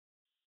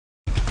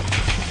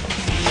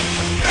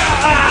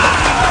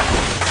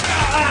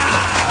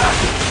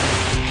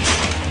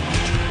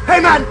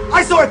Hey man,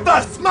 I saw it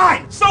first, it's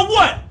mine! So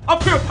what? I'm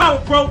pure power,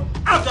 bro.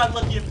 I got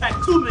Lucky and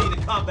packed 2 million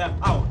in combat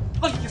power.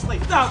 Lucky can slay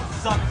thousands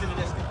of zombies in an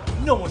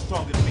instant. No one's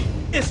stronger than me.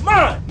 It's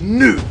mine!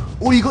 No,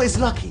 all you got is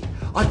Lucky.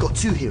 I've got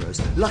 2 heroes,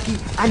 Lucky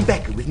and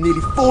Becca, with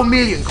nearly 4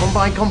 million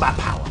combined combat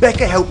power.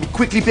 Becca helped me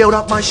quickly build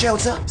up my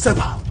shelter. So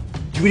pal,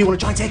 do you really want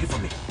to try and take it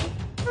from me?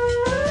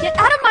 Get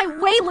out of my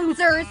way,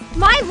 losers!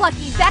 My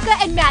Lucky, Becca,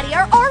 and Maddie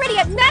are already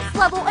at max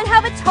level and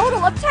have a total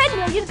of 10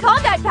 million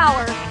combat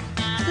power!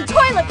 The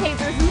toilet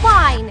paper's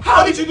mine!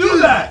 How did you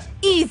do that?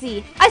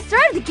 Easy. I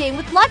started the game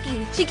with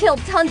Lucky. She killed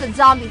tons of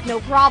zombies,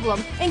 no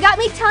problem, and got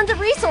me tons of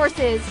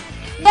resources.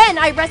 Then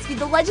I rescued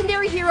the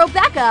legendary hero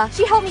Becca.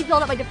 She helped me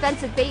build up my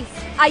defensive base.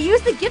 I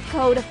used the gift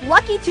code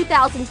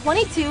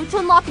LUCKY2022 to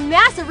unlock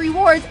massive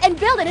rewards and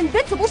build an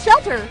invincible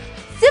shelter.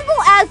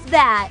 Simple as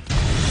that.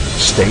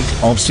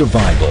 State of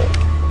Survival.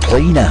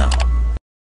 Play now.